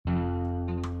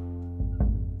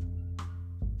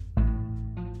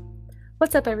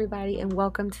What's up, everybody, and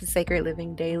welcome to Sacred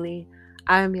Living Daily.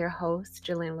 I am your host,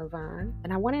 Jillian Levon,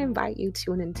 and I want to invite you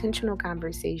to an intentional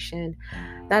conversation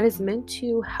that is meant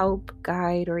to help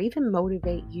guide or even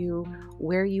motivate you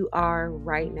where you are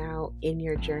right now in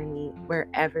your journey,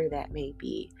 wherever that may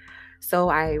be. So,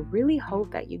 I really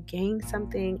hope that you gain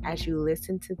something as you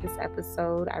listen to this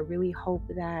episode. I really hope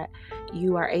that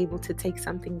you are able to take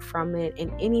something from it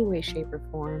in any way, shape, or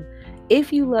form.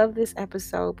 If you love this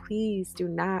episode, please do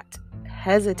not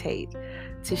hesitate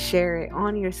to share it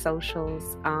on your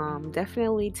socials.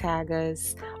 Definitely tag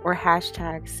us or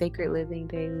hashtag Sacred Living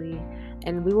Daily,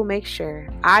 and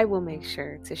I will make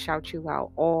sure to shout you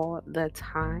out all the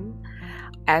time.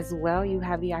 As well, you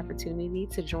have the opportunity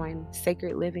to join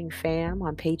Sacred Living Fam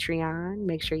on Patreon.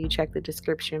 Make sure you check the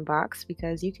description box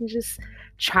because you can just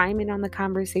chime in on the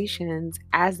conversations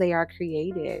as they are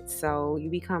created. So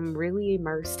you become really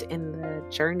immersed in the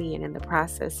journey and in the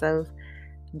process of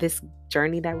this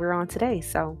journey that we're on today.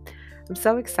 So I'm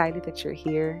so excited that you're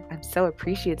here. I'm so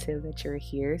appreciative that you're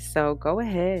here. So go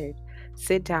ahead,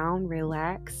 sit down,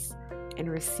 relax, and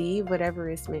receive whatever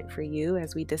is meant for you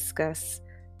as we discuss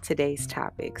today's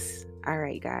topics. All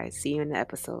right, guys, see you in the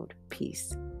episode.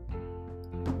 Peace.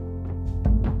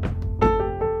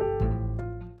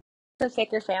 The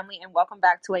Sacred Family, and welcome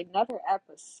back to another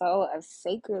episode of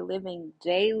Sacred Living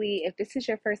Daily. If this is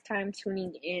your first time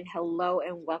tuning in, hello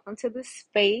and welcome to the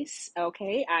space.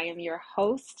 Okay, I am your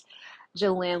host,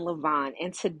 Jillian Levon,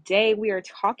 and today we are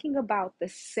talking about the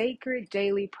sacred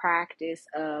daily practice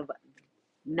of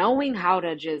knowing how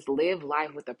to just live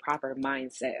life with a proper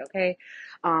mindset. Okay,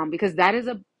 because that is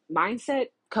a mindset.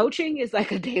 Coaching is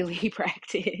like a daily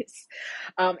practice,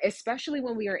 especially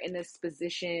when we are in this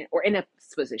position or in a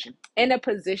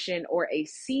position or a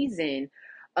season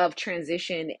of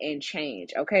transition and change.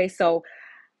 Okay, so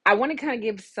I want to kind of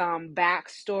give some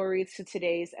backstory to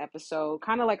today's episode,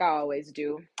 kind of like I always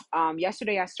do.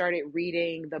 Yesterday, I started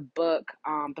reading the book,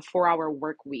 The 4 Hour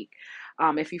Work Week.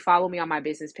 If you follow me on my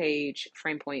business page,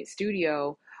 Frame Point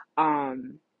Studio,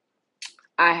 um,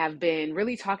 I have been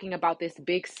really talking about this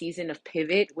big season of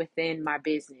pivot within my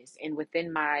business and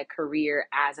within my career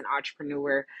as an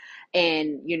entrepreneur,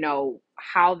 and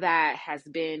how that has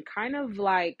been kind of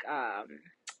like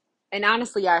and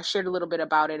honestly, I shared a little bit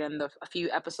about it in a few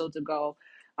episodes ago.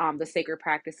 The sacred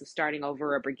practice of starting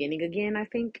over or beginning again, I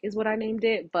think is what I named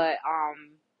it. But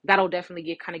that'll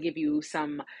definitely give you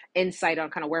some insight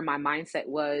on kind of where my mindset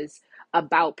was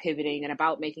about pivoting and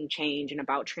about making change and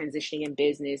about transitioning in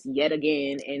business yet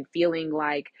again, and feeling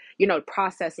like,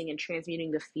 processing and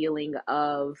transmuting the feeling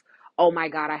of, oh my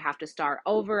God, I have to start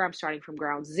over. I'm starting from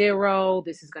ground zero.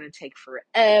 This is going to take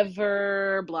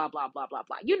forever, blah, blah, blah, blah,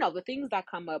 blah. The things that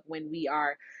come up when we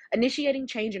are initiating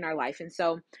change in our life. And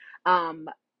so,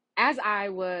 as I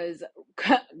was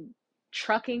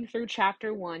trucking through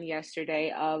chapter 1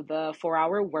 yesterday of the 4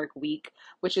 Hour Work Week,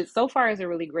 which is so far is a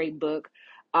really great book,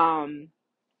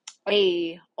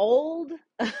 a old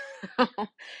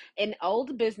an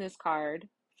old business card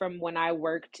from when I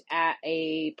worked at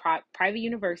a private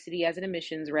university as an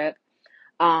admissions rep.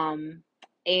 Um,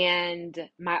 and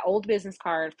my old business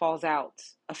card falls out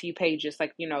a few pages,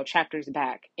 like, chapters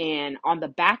back. And on the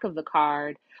back of the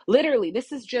card, literally,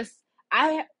 this is just,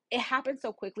 it happened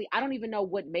so quickly. I don't even know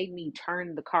what made me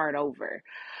turn the card over.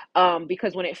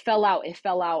 Because when it fell out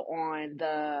on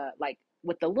the, like,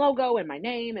 with the logo and my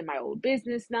name and my old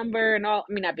business number and all,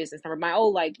 I mean, not business number, my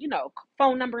old, like,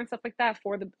 phone number and stuff like that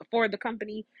for the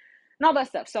company and all that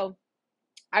stuff. So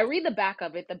I read the back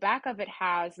of it. The back of it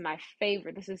has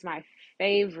this is my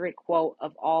favorite quote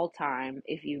of all time.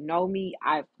 If you know me,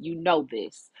 you know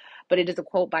this, but it is a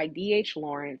quote by D.H.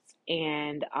 Lawrence,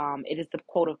 and it is the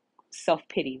quote of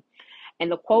self-pity.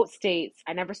 And the quote states,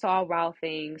 "I never saw a wild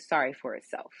thing sorry for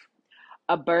itself.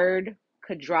 A bird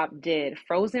could drop dead,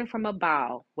 frozen from a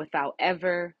bough, without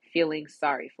ever feeling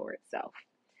sorry for itself."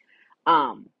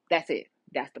 That's it.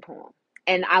 That's the poem.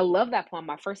 And I love that poem.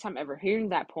 My first time ever hearing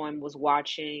that poem was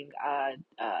watching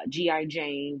G.I.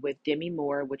 Jane with Demi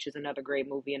Moore, which is another great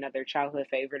movie, another childhood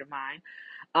favorite of mine.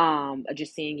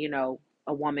 Just seeing,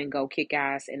 a woman go kick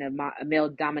ass in a male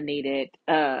dominated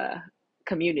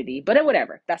community. But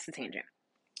whatever, that's the tangent.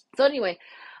 So anyway,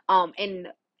 and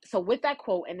so with that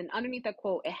quote, and then underneath that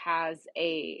quote, it has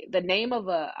the name of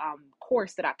a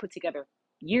course that I put together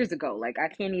years ago. Like, I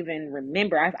can't even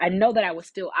remember. I know that I was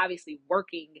still obviously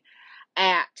working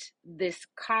at this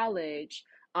college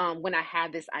when I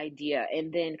had this idea,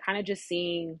 and then kind of just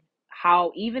seeing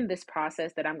how even this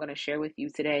process that I'm going to share with you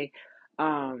today,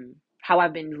 how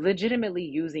I've been legitimately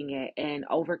using it and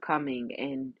overcoming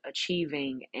and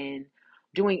achieving and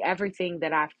doing everything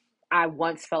that I I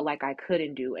once felt like I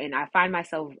couldn't do. And I find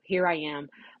myself, here I am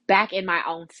back in my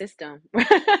own system,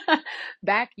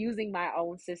 back using my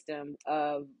own system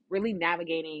of really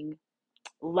navigating,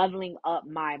 leveling up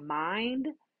my mind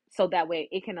so that way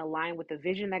it can align with the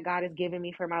vision that God has given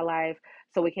me for my life,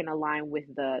 so it can align with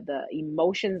the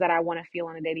emotions that I want to feel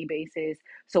on a daily basis,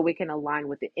 so it can align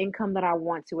with the income that I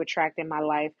want to attract in my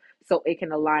life, so it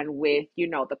can align with,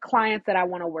 the clients that I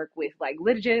want to work with, like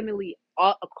legitimately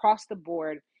all across the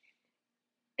board.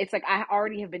 It's like I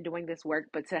already have been doing this work,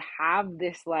 but to have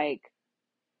this, like,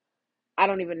 I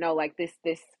don't even know, like this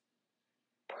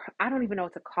I don't even know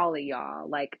what to call it, y'all.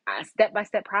 Like a step by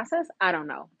step process. I don't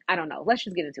know. I don't know. Let's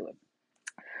just get into it.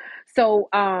 So,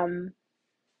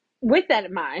 with that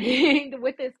in mind,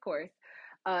 with this course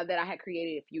that I had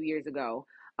created a few years ago,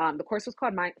 the course was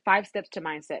called 5 Steps to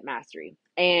Mindset Mastery.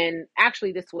 And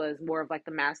actually, this was more of like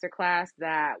the masterclass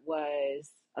that was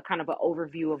a kind of an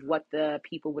overview of what the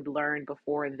people would learn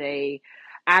before they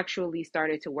actually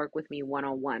started to work with me one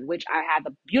on one, which I had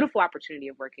the beautiful opportunity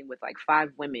of working with like 5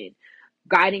 women,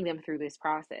 guiding them through this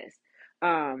process.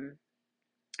 Um,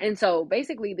 and so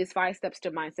basically, this 5 steps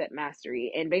to mindset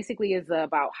mastery, and basically is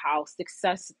about how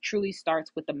success truly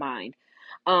starts with the mind.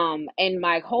 And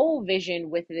my whole vision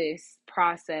with this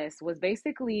process was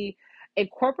basically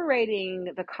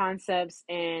incorporating the concepts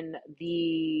and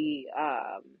the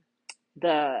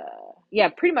yeah,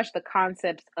 pretty much the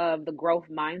concepts of the growth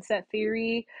mindset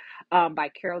theory by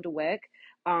Carol Dweck.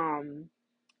 Um,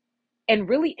 and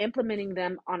really implementing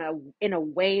them in a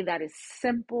way that is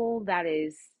simple, that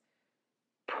is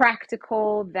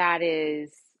practical, that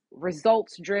is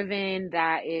results driven,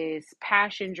 that is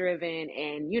passion driven,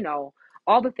 and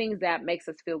all the things that makes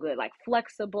us feel good, like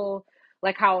flexible,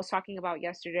 like how I was talking about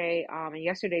yesterday, in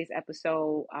yesterday's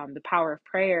episode, the power of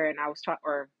prayer, and I was talking,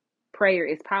 or prayer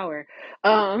is power.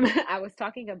 I was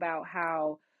talking about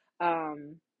how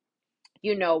um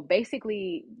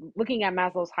basically looking at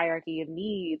Maslow's hierarchy of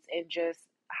needs, and just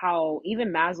how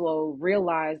even Maslow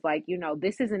realized, like,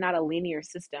 this is not a linear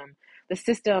system. The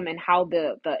system and how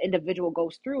the individual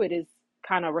goes through it is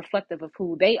kind of reflective of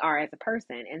who they are as a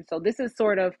person. And so this is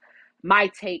sort of my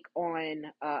take on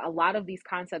a lot of these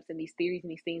concepts and these theories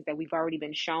and these things that we've already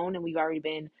been shown and we've already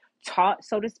been taught,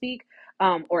 so to speak,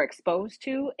 or exposed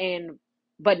to, and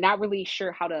but not really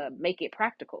sure how to make it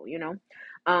practical.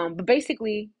 But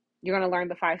basically, you're going to learn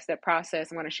the 5 step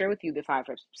process. I'm going to share with you the 5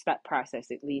 step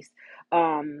process, at least,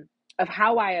 of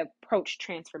how I approach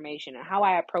transformation and how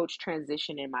I approach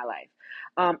transition in my life.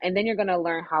 And then you're going to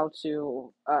learn how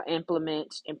to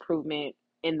implement improvement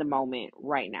in the moment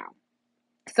right now.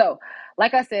 So,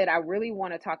 like I said, I really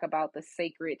want to talk about the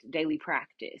sacred daily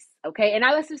practice. Okay. And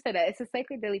let's just say that it's a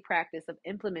sacred daily practice of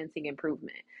implementing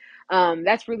improvement.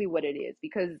 That's really what it is,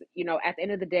 because, at the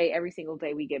end of the day, every single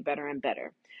day we get better and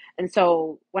better. And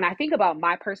so when I think about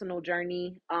my personal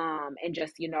journey, and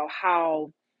just,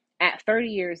 how at 30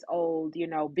 years old,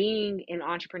 being in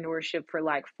entrepreneurship for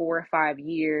like 4 or 5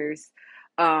 years,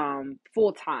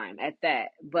 full time at that,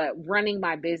 but running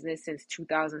my business since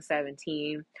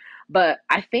 2017. But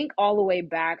I think all the way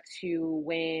back to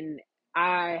when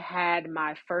I had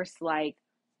my first, like,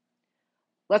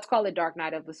 let's call it dark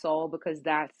night of the soul, because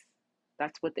that's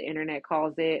what the internet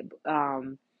calls it.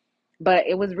 But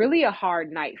it was really a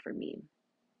hard night for me.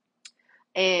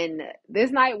 And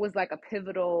this night was like a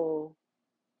pivotal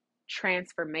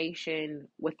transformation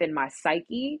within my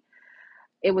psyche.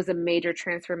 It was a major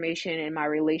transformation in my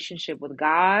relationship with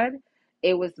God.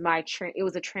 It was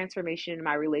a transformation in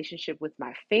my relationship with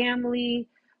my family,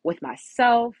 with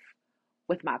myself,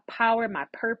 with my power, my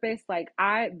purpose. Like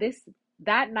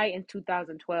that night in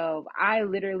 2012, I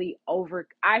literally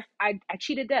I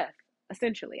cheated death,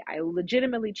 essentially. I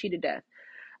legitimately cheated death,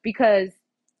 because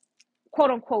quote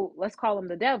unquote, let's call him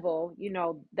the devil,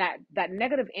 that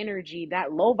negative energy,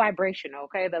 that low vibrational,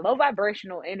 okay, the low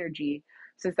vibrational energy,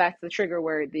 since that's the trigger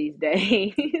word these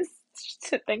days,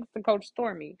 thanks to Coach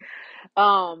Stormy.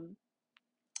 Um,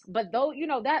 but though,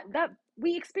 that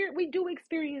we do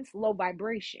experience low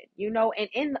vibration, and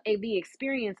in the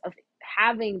experience of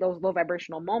having those low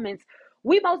vibrational moments,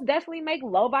 we most definitely make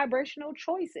low vibrational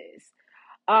choices.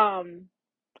 Um,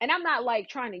 and I'm not like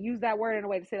trying to use that word in a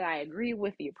way to say that I agree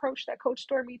with the approach that Coach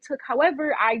Stormy took.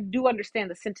 However, I do understand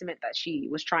the sentiment that she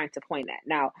was trying to point at.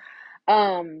 Now,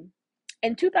 um,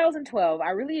 in 2012,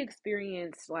 I really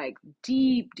experienced like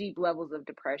deep, deep levels of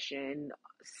depression,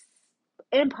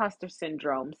 imposter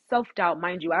syndrome, self doubt.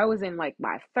 Mind you, I was in like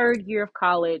my 3rd year of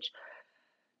college,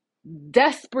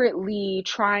 desperately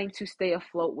trying to stay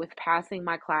afloat with passing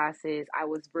my classes. I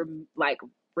was like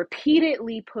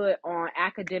repeatedly put on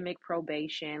academic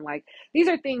probation. Like, these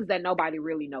are things that nobody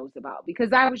really knows about,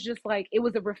 because I was just like, it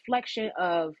was a reflection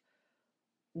of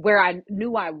where I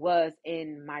knew I was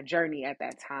in my journey at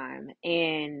that time.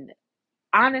 And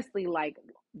honestly, like,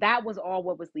 that was all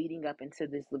what was leading up into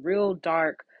this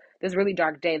really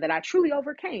dark day that I truly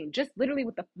overcame, just literally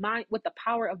with the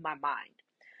power of my mind.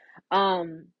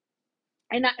 Um,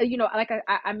 and like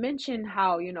I mentioned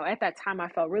how, at that time I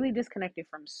felt really disconnected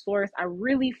from source. I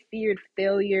really feared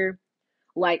failure.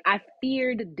 Like, I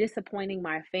feared disappointing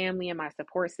my family and my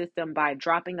support system by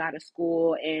dropping out of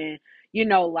school and,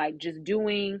 like, just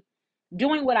doing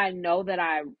what I know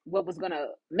what was going to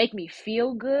make me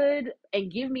feel good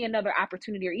and give me another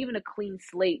opportunity or even a clean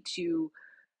slate to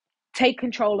take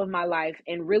control of my life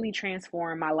and really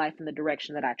transform my life in the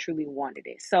direction that I truly wanted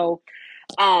it. So,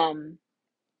 um,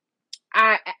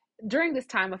 I during this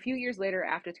time, a few years later,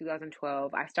 after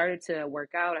 2012, I started to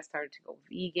work out. I started to go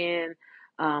vegan,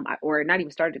 or not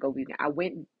even started to go vegan. I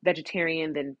went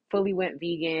vegetarian, then fully went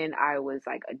vegan. I was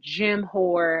like a gym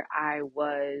whore. I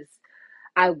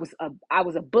was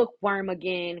a bookworm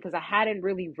again, because I hadn't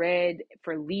really read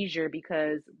for leisure,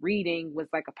 because reading was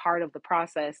like a part of the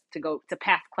process to go to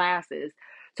pass classes.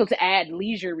 So to add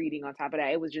leisure reading on top of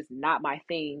that, it was just not my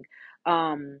thing.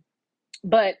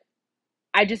 But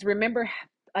I just remember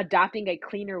adopting a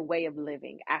cleaner way of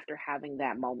living after having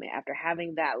that moment, after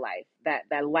having that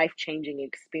life-changing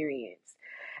experience.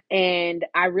 And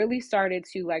I really started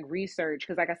to like research,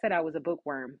 because like I said, I was a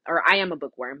bookworm, or I am a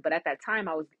bookworm, but at that time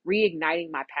I was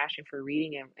reigniting my passion for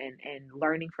reading and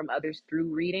learning from others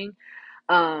through reading.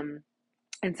 Um,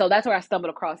 and so that's where I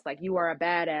stumbled across like You Are a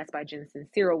Badass by Jen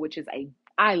Sincero, which is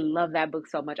I love that book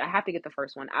so much. I have to get the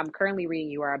first one. I'm currently reading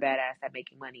You Are a Badass at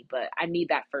Making Money, but I need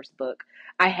that first book.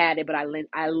 I had it, but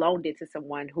I loaned it to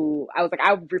someone who I was like,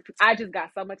 I just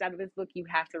got so much out of this book. You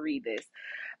have to read this.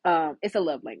 It's a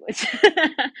love language.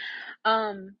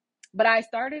 um, but I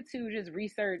started to just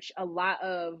research a lot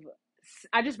of,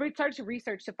 I just started to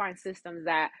research to find systems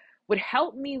that would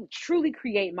help me truly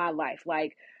create my life.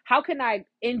 Like, how can I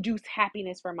induce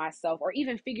happiness for myself, or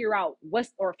even figure out what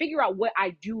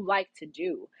I do like to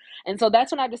do. And so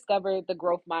that's when I discovered the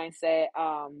growth mindset.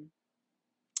 And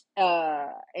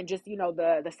just,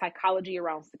 the psychology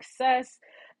around success.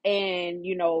 And,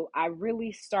 I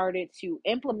really started to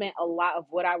implement a lot of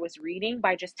what I was reading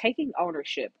by just taking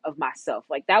ownership of myself.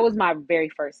 Like, that was my very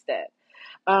first step.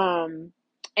 um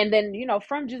and then,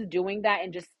 from just doing that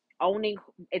and just owning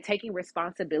and taking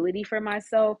responsibility for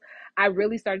myself, I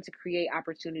really started to create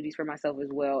opportunities for myself as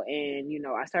well. And,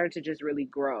 I started to just really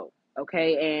grow.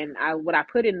 Okay. And what I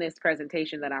put in this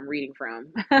presentation that I'm reading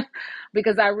from,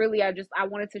 because I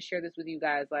wanted to share this with you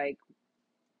guys, like,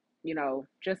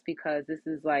 just because this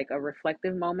is like a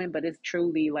reflective moment, but it's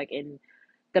truly like in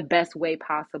the best way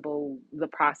possible, the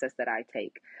process that I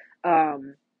take.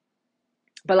 um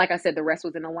but like I said, the rest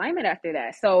was in alignment after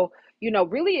that. So,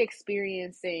 really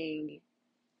experiencing,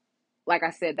 like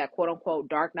I said, that quote unquote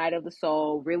dark night of the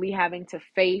soul, really having to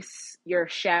face your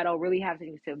shadow, really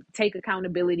having to take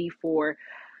accountability for,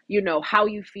 how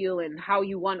you feel and how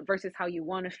you want versus how you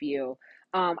want to feel.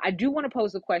 I do want to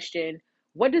pose the question: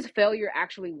 what does failure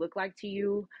actually look like to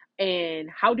you?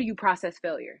 And how do you process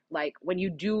failure? Like, when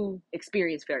you do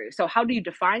experience failure. So, how do you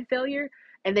define failure?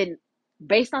 And then,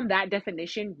 based on that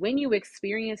definition, when you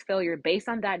experience failure, based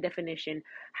on that definition,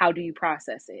 how do you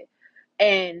process it?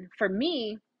 And for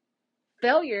me,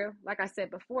 failure, like I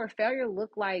said before, failure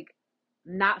looked like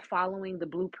not following the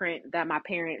blueprint that my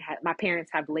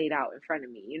parents have laid out in front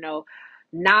of me.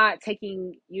 Not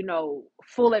taking,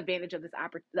 full advantage of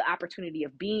the opportunity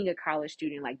of being a college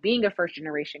student, like being a first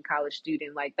generation college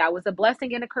student. Like, that was a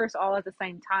blessing and a curse all at the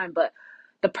same time. But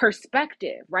the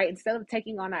perspective, right? Instead of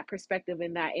taking on that perspective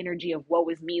and that energy of what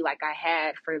was me, like I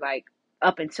had for like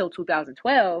up until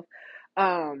 2012,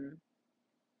 um,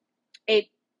 it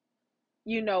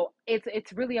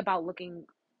it's really about looking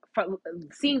from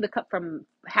seeing the cup from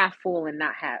half full and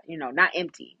not half, not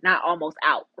empty, not almost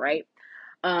out, right?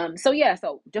 So yeah,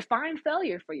 so define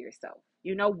failure for yourself.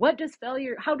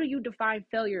 How do you define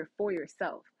failure for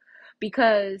yourself?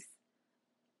 Because,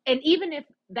 and even if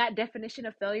that definition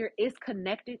of failure is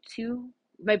connected to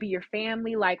maybe your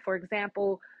family, like, for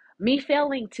example, me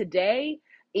failing today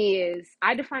is,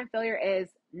 I define failure as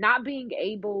not being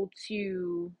able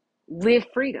to live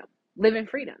in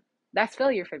freedom. That's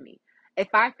failure for me. If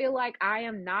I feel like I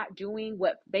am not doing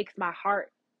what makes my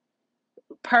heart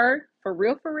for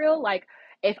real, like,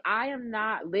 if I am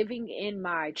not living in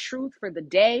my truth for the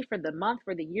day, for the month,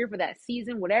 for the year, for that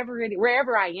season,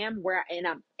 wherever I am,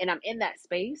 I'm in that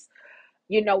space,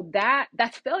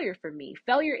 that's failure for me.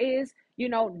 Failure is,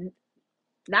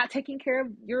 not taking care of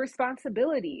your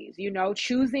responsibilities,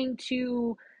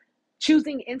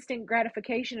 choosing instant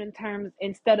gratification in terms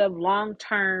instead of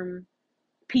long-term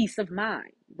peace of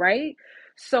mind, right?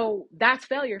 So that's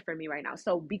failure for me right now.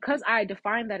 So because I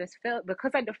define that as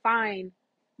because I define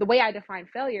the way I define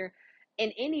failure,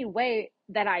 in any way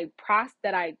that I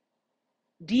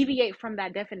deviate from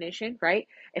that definition, right?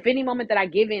 If any moment that I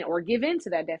give in to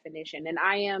that definition, and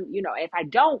I am, if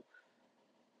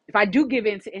I do give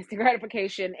in to instant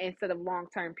gratification instead of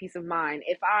long-term peace of mind,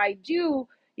 if I do,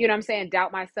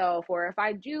 doubt myself, or if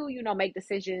I do, make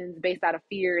decisions based out of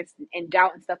fear and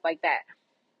doubt and stuff like that,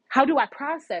 how do I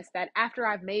process that after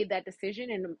I've made that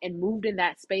decision and moved in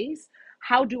that space?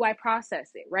 How do I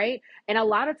process it, right? And a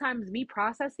lot of times, me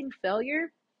processing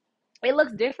failure, it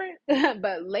looks different,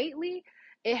 but lately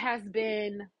it has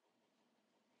been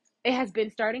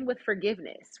starting with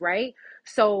forgiveness, right?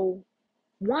 So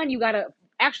one, you gotta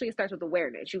actually, it starts with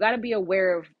awareness. You gotta be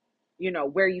aware of,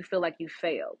 where you feel like you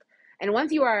failed. And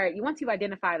once you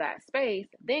identify that space,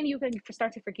 then you can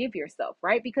start to forgive yourself,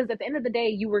 right? Because at the end of the day,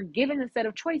 you were given a set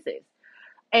of choices.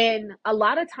 And a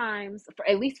lot of times,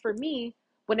 at least for me,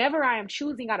 whenever I am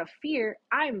choosing out of fear,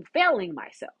 I'm failing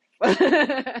myself.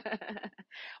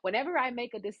 Whenever I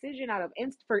make a decision out of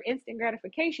for instant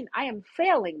gratification, I am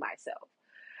failing myself.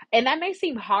 And that may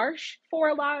seem harsh for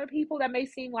a lot of people. That may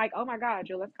seem like, oh my God,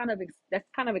 Joe, that's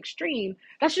kind of extreme.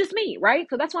 That's just me, right?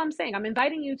 So that's what I'm saying. I'm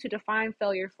inviting you to define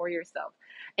failure for yourself.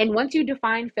 And once you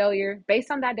define failure,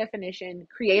 based on that definition,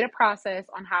 create a process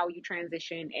on how you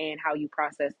transition and how you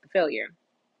process the failure.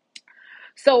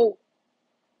 So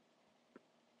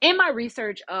in my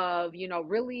research of,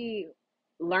 really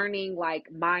learning like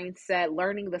mindset,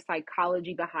 learning the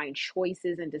psychology behind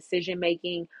choices and decision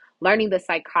making, learning the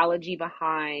psychology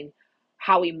behind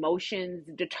how emotions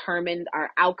determine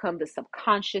our outcome, the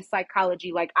subconscious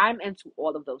psychology, like I'm into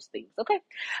all of those things. Okay.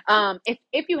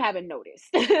 If you haven't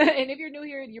noticed, and if you're new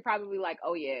here, you're probably like,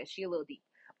 oh yeah, she a little deep.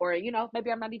 Or,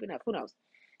 maybe I'm not deep enough. Who knows?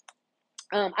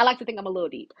 I like to think I'm a little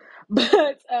deep.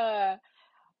 But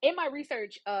in my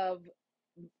research of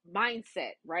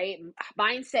mindset, right?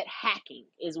 Mindset hacking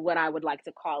is what I would like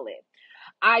to call it.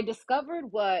 I discovered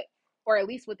or at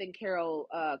least within Carol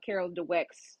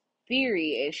Dweck's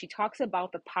theory, is she talks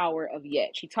about the power of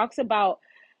yet. She talks about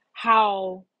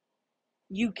how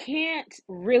you can't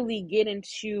really get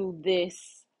into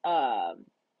this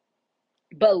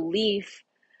belief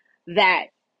that,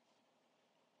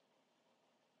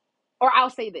 or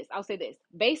I'll say this,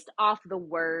 based off the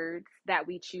words that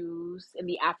we choose and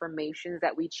the affirmations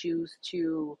that we choose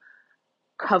to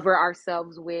cover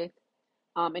ourselves with.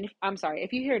 And I'm sorry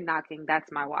if you hear knocking,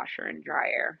 that's my washer and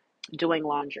dryer doing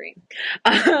laundry.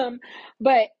 Um,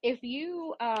 but if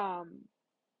you are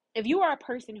a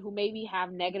person who maybe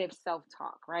have negative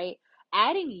self-talk, right?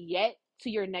 Adding yet to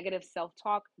your negative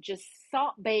self-talk just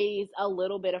salt bays a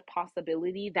little bit of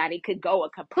possibility that it could go a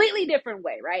completely different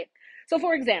way, right? So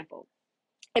for example,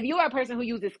 if you are a person who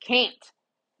uses can't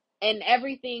and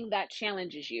everything that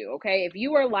challenges you, okay? If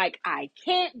you are like, I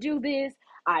can't do this,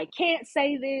 I can't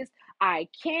say this, I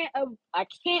can't,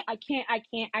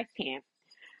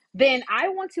 then I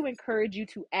want to encourage you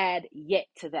to add yet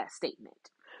to that statement.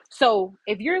 So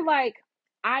if you're like,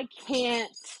 I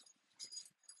can't,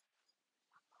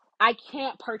 I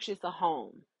can't purchase a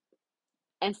home,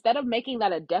 instead of making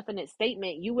that a definite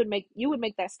statement, you would make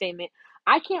that statement,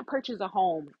 I can't purchase a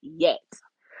home yet,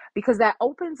 because that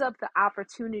opens up the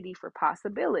opportunity for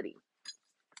possibility.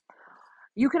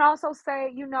 You can also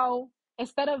say,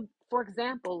 instead of, for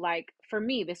example, like for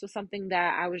me, this was something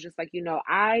that I was just like,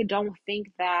 I don't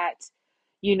think that,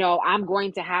 I'm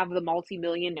going to have the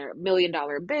million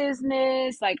dollar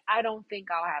business. Like, I don't think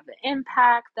I'll have the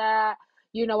impact that,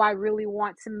 I really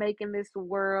want to make in this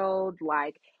world.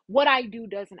 Like, what I do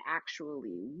doesn't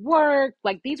actually work.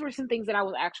 Like, these were some things that I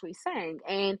was actually saying.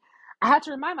 And I had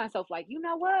to remind myself, like, you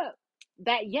know what?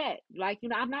 That yet, like,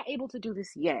 I'm not able to do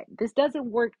this yet. This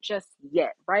doesn't work just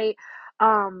yet, right?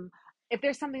 um if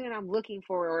there's something that I'm looking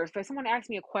for, or if someone asks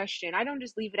me a question, I don't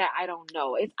just leave it at I don't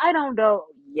know. It's I don't know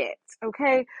yet.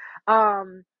 Okay.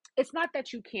 It's not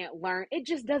that you can't learn, it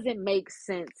just doesn't make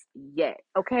sense yet.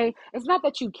 Okay. It's not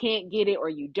that you can't get it or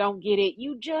you don't get it,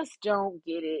 you just don't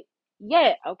get it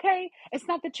yet. Okay. It's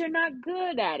not that you're not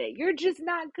good at it, you're just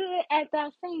not good at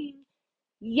that thing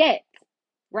yet,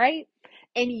 right?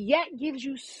 And yet gives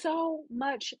you so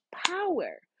much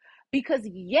power, because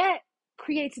yet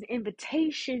creates an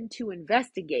invitation to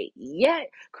investigate, yet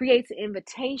creates an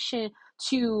invitation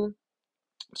to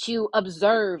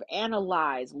observe,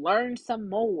 analyze, learn some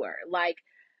more. Like,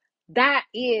 that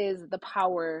is the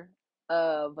power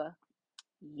of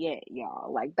yet,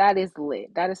 y'all. Like, that is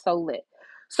lit. That is so lit.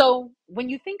 So when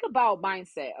you think about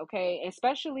mindset, okay,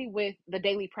 especially with the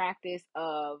daily practice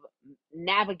of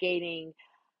navigating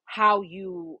how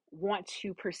you want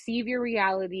to perceive your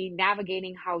reality,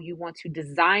 navigating how you want to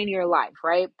design your life,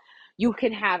 right? You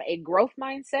can have a growth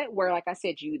mindset where, like I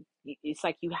said, it's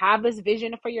like you have this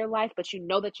vision for your life, but you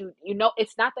know that you know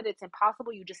it's not that it's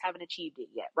impossible, you just haven't achieved it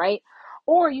yet, right?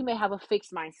 Or you may have a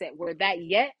fixed mindset where that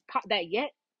yet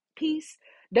piece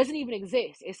doesn't even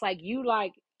exist. It's like you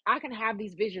like I can have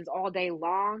these visions all day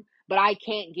long, but I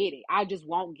can't get it. I just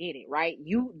won't get it, right?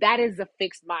 That is a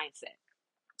fixed mindset.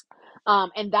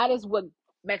 And that is what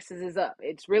messes us up.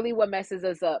 It's really what messes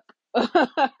us up.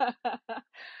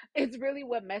 It's really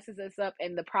what messes us up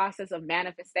in the process of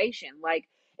manifestation. Like,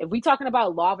 if we're talking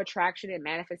about law of attraction and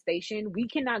manifestation, we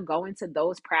cannot go into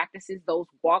those practices, those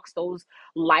walks, those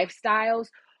lifestyles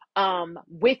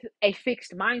with a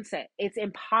fixed mindset. It's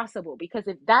impossible, because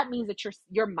if that means that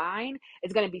your mind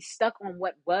is going to be stuck on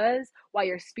what was, while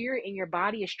your spirit and your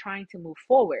body is trying to move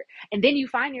forward. And then you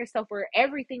find yourself where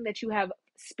everything that you have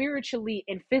spiritually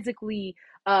and physically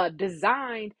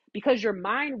designed, because your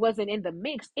mind wasn't in the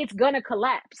mix, it's gonna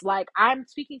collapse. Like, I'm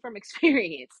speaking from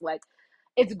experience. Like,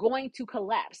 it's going to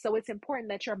collapse. So it's important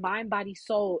that your mind, body,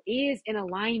 soul is in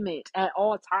alignment at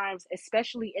all times,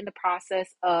 especially in the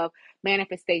process of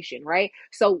manifestation, right?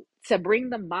 So to bring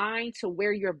the mind to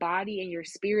where your body and your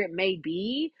spirit may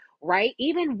be, right?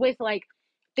 Even with like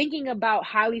thinking about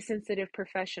highly sensitive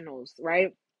professionals,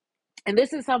 right? And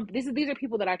these are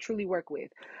people that I truly work with.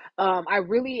 I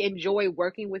really enjoy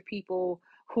working with people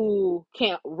who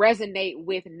can resonate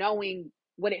with knowing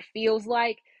what it feels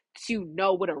like to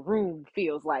know what a room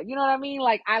feels like. You know what I mean?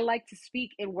 Like, I like to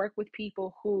speak and work with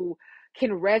people who can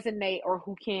resonate, or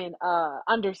who can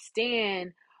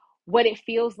understand what it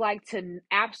feels like to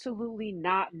absolutely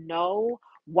not know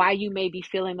why you may be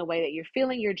feeling the way that you're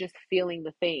feeling. You're just feeling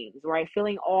the things, right?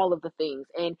 Feeling all of the things,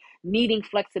 and needing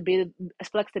flexibility.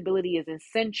 Flexibility is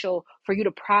essential for you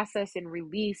to process and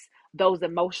release those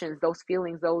emotions, those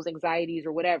feelings, those anxieties,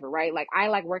 or whatever, right? Like, I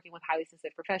like working with highly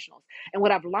sensitive professionals. And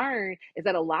what I've learned is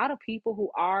that a lot of people who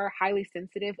are highly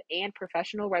sensitive and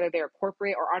professional, whether they're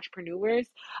corporate or entrepreneurs,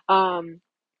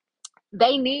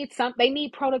 they need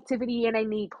productivity, and they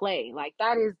need play. Like,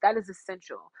 that is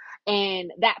essential.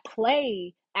 And that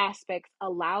play aspect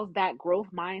allows that growth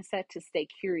mindset to stay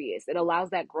curious. It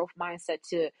allows that growth mindset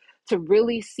to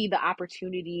really see the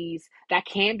opportunities that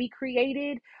can be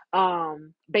created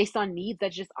based on needs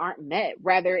that just aren't met,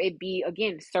 rather it be,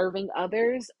 again, serving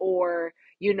others, or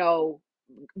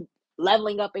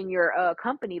leveling up in your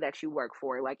company that you work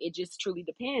for. Like, it just truly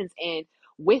depends. And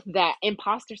with that,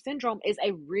 imposter syndrome is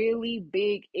a really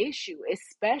big issue,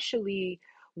 especially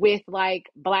with like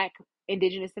Black,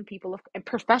 Indigenous, and people of and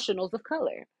professionals of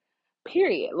color.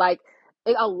 Period. Like,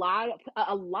 a lot of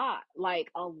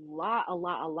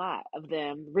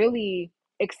them really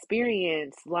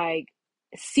experience like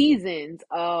seasons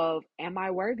of, am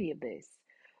I worthy of this?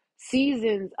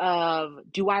 Seasons of,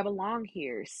 do I belong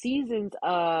here? Seasons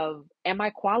of, am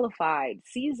I qualified?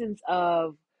 Seasons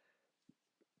of,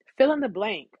 fill in the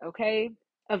blank, okay?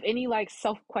 Of any like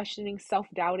self-questioning,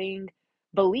 self-doubting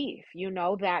belief,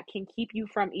 that can keep you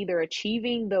from either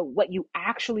achieving the what you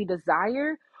actually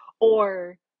desire,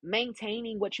 or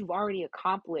maintaining what you've already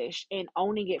accomplished and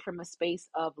owning it from a space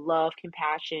of love,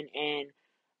 compassion, and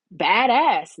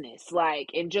badassness, like,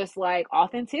 and just like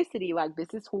authenticity. Like,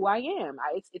 this is who I am.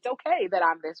 It's okay that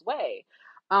I'm this way.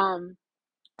 um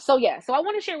so yeah, so I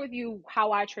want to share with you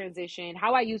how I transition,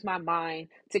 how I use my mind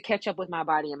to catch up with my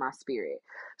body and my spirit.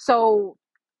 So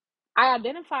I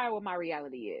identify what my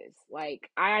reality is. Like,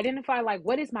 I identify, like,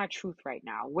 what is my truth right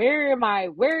now? Where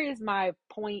is my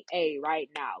point A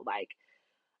right now? Like,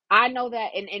 I know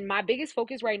that, and my biggest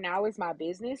focus right now is my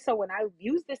business. So when I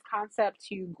use this concept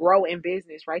to grow in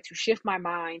business, right, to shift my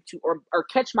mind to, or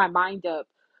catch my mind up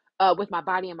with my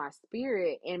body and my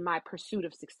spirit in my pursuit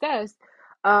of success,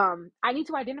 I need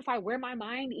to identify where my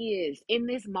mind is in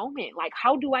this moment. Like,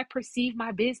 how do I perceive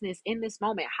my business in this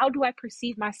moment? How do I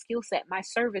perceive my skill set, my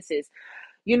services?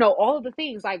 All of the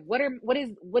things. Like, what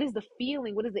is the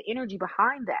feeling? What is the energy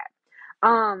behind that?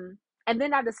 And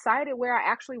then I decided where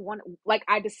I actually want, like,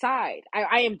 I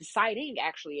am deciding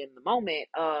actually in the moment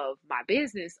of my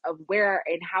business, of where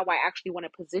and how I actually want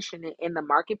to position it in the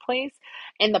marketplace.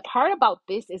 And the part about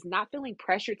this is not feeling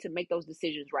pressure to make those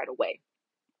decisions right away.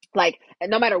 Like,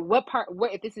 no matter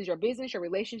if this is your business, your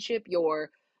relationship, your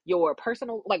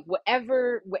personal, like,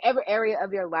 whatever area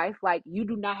of your life, like, you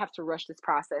do not have to rush this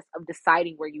process of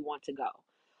deciding where you want to go.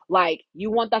 Like,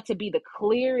 you want that to be the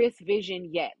clearest vision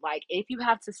yet. Like, if you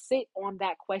have to sit on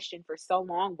that question for so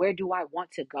long, where do I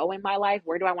want to go in my life?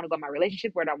 Where do I want to go in my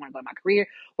relationship? Where do I want to go in my career?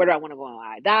 Where do I want to go in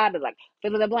my that? Like,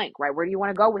 fill in the blank, right? Where do you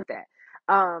want to go with that?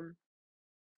 And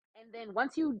then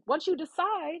once you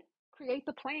decide, create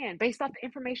the plan based off the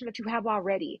information that you have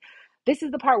already. This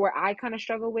is the part where I kind of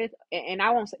struggle with, and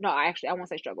I won't say, no, I won't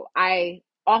say struggle. I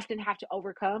often have to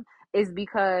overcome is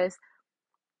because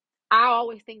I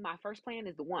always think my first plan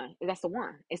is the one. That's the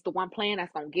one. It's the one plan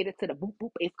that's gonna get it to the boop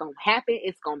boop. It's gonna happen.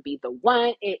 It's gonna be the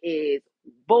one. It is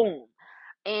boom.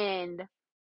 And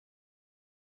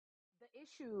the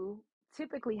issue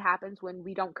typically happens when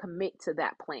we don't commit to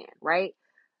that plan, right?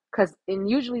 And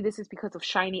usually this is because of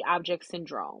shiny object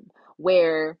syndrome,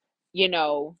 where you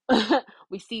know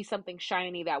we see something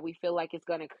shiny that we feel like it's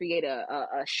going to create a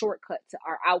shortcut to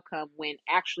our outcome, when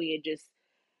actually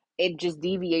it just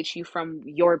deviates you from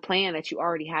your plan that you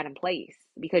already had in place,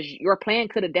 because your plan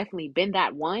could have definitely been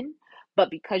that one, but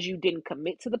because you didn't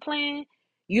commit to the plan,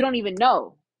 you don't even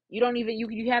know.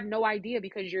 You have no idea,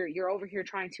 because you're over here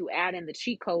trying to add in the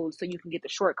cheat codes so you can get the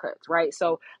shortcuts, right?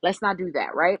 So let's not do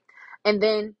that, right? And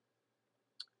then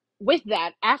with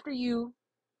that, after you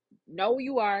know where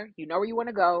you are, you know where you want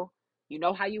to go, you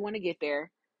know how you want to get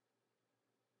there,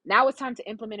 now it's time to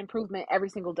implement improvement every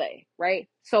single day, right?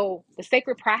 So the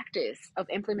sacred practice of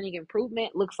implementing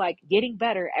improvement looks like getting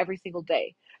better every single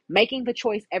day, making the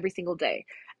choice every single day.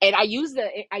 And I use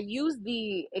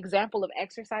the example of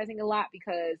exercising a lot,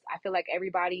 because I feel like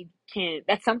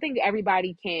that's something that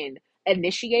everybody can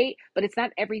initiate, but it's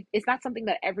not something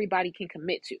that everybody can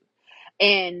commit to.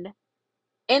 And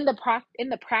in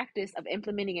the practice of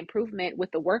implementing improvement with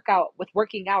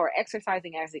working out or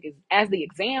exercising as the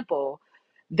example,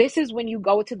 this is when you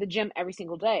go to the gym every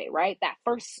single day, right? That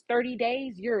first 30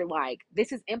 days, you're like,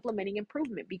 this is implementing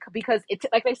improvement, because it's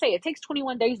like they say, it takes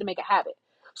 21 days to make a habit.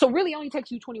 So really only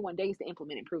takes you 21 days to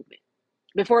implement improvement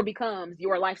before it becomes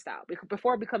your lifestyle,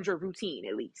 before it becomes your routine,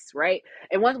 at least, right?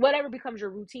 And once whatever becomes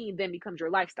your routine then becomes your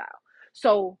lifestyle.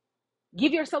 So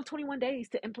give yourself 21 days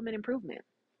to implement improvement,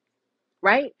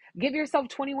 right? Give yourself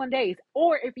 21 days.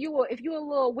 Or if you're a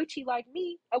little witchy like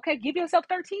me, okay, give yourself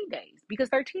 13 days, because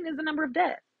 13 is the number of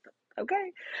death.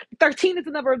 Okay, 13 is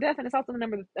the number of death, and it's also the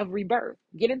number of rebirth.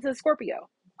 Get into Scorpio.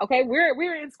 Okay,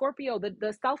 we're in Scorpio.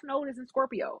 The South Node is in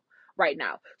Scorpio right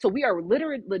now, so we are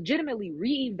literally legitimately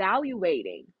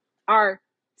reevaluating our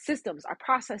systems, our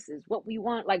processes, what we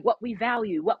want, like what we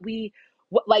value, what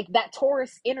like that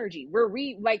Taurus energy.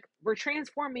 We're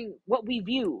transforming what we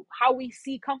view, how we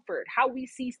see comfort, how we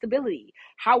see stability,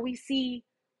 how we see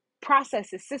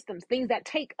processes, systems, things that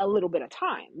take a little bit of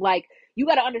time. Like, you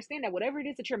got to understand that whatever it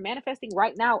is that you're manifesting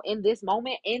right now in this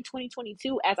moment in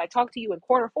 2022, as I talk to you in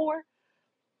quarter 4,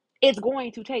 it's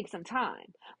going to take some time.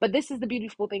 But this is the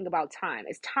beautiful thing about time,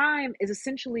 is time is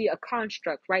essentially a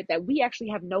construct, right, that we actually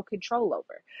have no control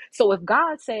over. So if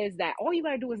God says that all you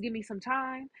got to do is give me some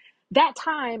time, that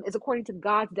time is according to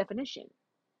God's definition,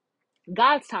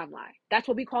 God's timeline. That's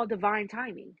what we call divine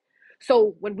timing.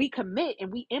 So when we commit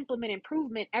and we implement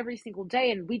improvement every single day,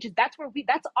 and that's what we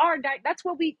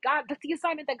God, that's the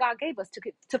assignment that God gave us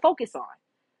to focus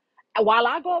on. While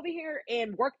I go over here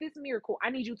and work this miracle, I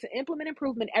need you to implement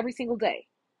improvement every single day.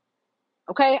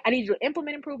 Okay? I need you to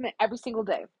implement improvement every single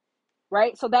day.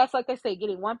 Right? So that's, like they say,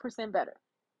 getting 1% better.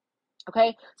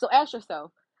 Okay? So ask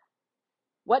yourself,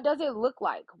 what does it look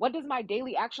like? What does my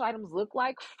daily action items look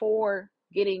like for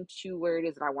getting to where it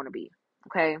is that I want to be?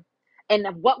 Okay. And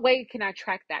what way can I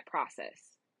track that process?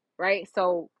 Right.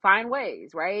 So find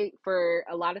ways, right? For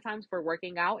a lot of times for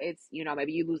working out, it's,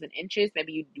 maybe you lose an inches,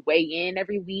 maybe you weigh in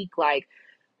every week, like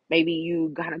maybe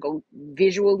you gotta go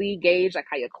visually gauge like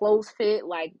how your clothes fit,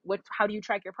 like how do you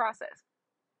track your process?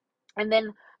 And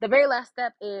then the very last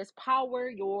step is power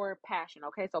your passion.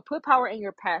 Okay. So put power in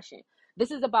your passion.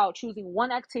 This is about choosing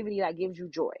one activity that gives you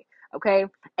joy. Okay.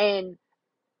 And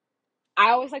I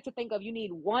always like to think of, you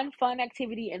need one fun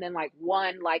activity and then like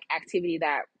one like activity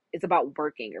that is about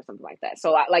working or something like that.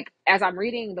 So as I'm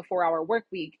reading the 4 Hour Work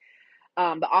Week,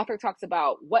 the author talks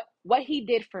about what he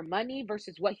did for money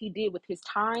versus what he did with his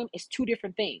time is two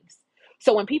different things.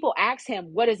 So when people ask him,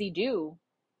 what does he do?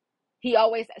 He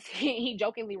always he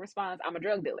jokingly responds, I'm a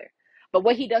drug dealer. But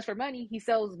what he does for money, he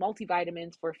sells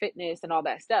multivitamins for fitness and all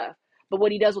that stuff. But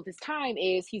what he does with his time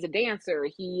is he's a dancer,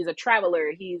 he's a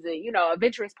traveler, he's a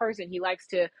adventurous person. He likes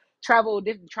to travel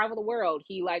the world.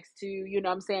 He likes to, what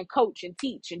I'm saying, coach and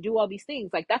teach and do all these things.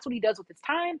 Like, that's what he does with his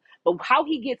time. But how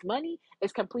he gets money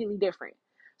is completely different.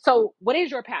 So what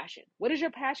is your passion? What is your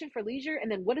passion for leisure?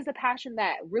 And then what is the passion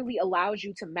that really allows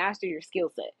you to master your skill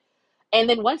set? And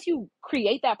then once you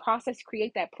create that process,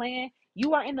 create that plan,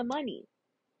 you are in the money.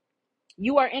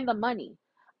 You are in the money.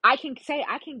 I can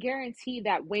guarantee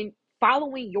that when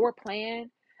following your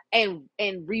plan and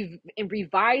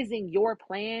revising your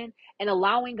plan and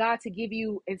allowing God to give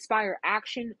you inspire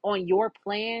action on your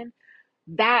plan,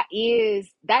 that's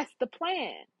the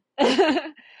plan.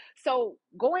 So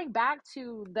going back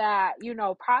to that,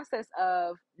 process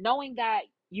of knowing that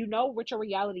you know what your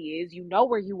reality is, you know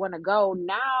where you want to go.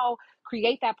 Now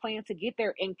create that plan to get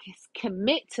there and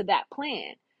commit to that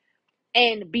plan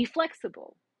and be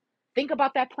flexible. Think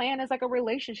about that plan as like a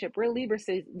relationship. We're Libra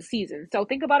season, so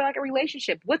think about it like a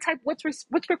relationship. What's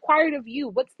required of you?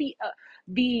 What's the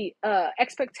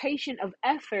expectation of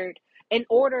effort in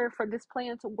order for this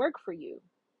plan to work for you?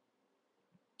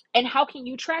 And how can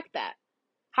you track that?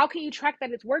 How can you track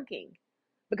that it's working?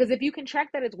 Because if you can track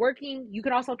that it's working, you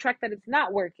can also track that it's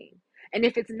not working. And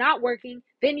if it's not working,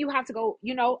 then you have to go,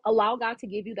 allow God to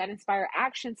give you that inspired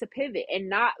action to pivot and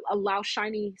not allow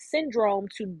shiny syndrome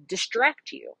to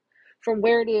distract you from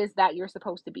where it is that you're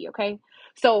supposed to be. Okay.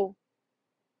 So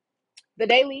the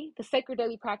sacred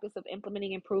daily practice of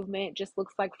implementing improvement just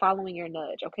looks like following your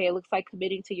nudge. Okay. It looks like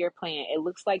committing to your plan. It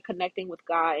looks like connecting with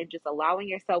God and just allowing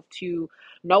yourself to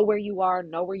know where you are,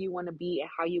 know where you want to be and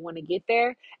how you want to get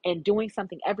there, and doing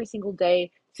something every single day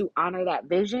to honor that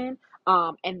vision.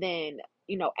 And then,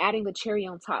 adding the cherry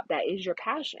on top, that is your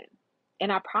passion.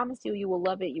 And I promise you, you will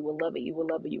love it. You will love it. You will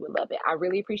love it. You will love it. I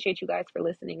really appreciate you guys for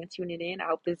listening and tuning in. I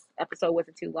hope this episode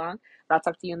wasn't too long, but I'll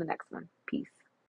talk to you in the next one. Peace.